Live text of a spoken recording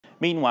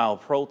Meanwhile,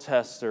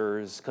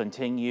 protesters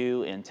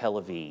continue in Tel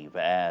Aviv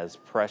as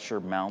pressure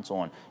mounts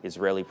on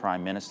Israeli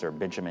Prime Minister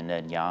Benjamin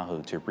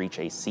Netanyahu to reach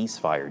a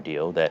ceasefire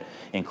deal that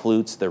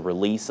includes the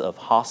release of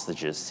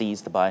hostages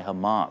seized by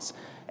Hamas.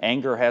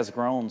 Anger has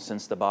grown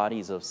since the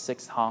bodies of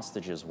 6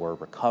 hostages were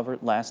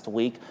recovered last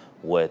week,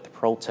 with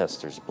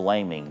protesters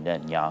blaming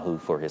Netanyahu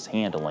for his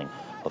handling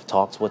of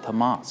talks with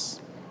Hamas.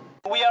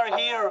 We are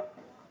here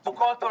to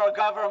call to our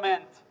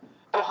government,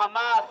 to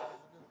Hamas,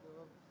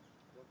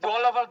 to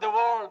all over the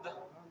world.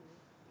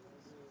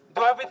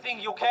 Do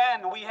everything you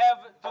can. We have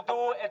to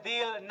do a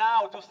deal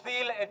now, to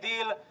seal a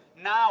deal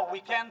now. We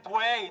can't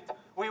wait.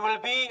 We will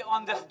be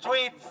on the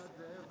streets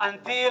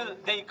until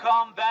they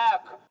come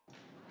back.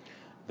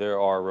 There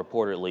are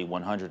reportedly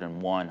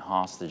 101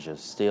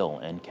 hostages still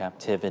in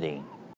captivity.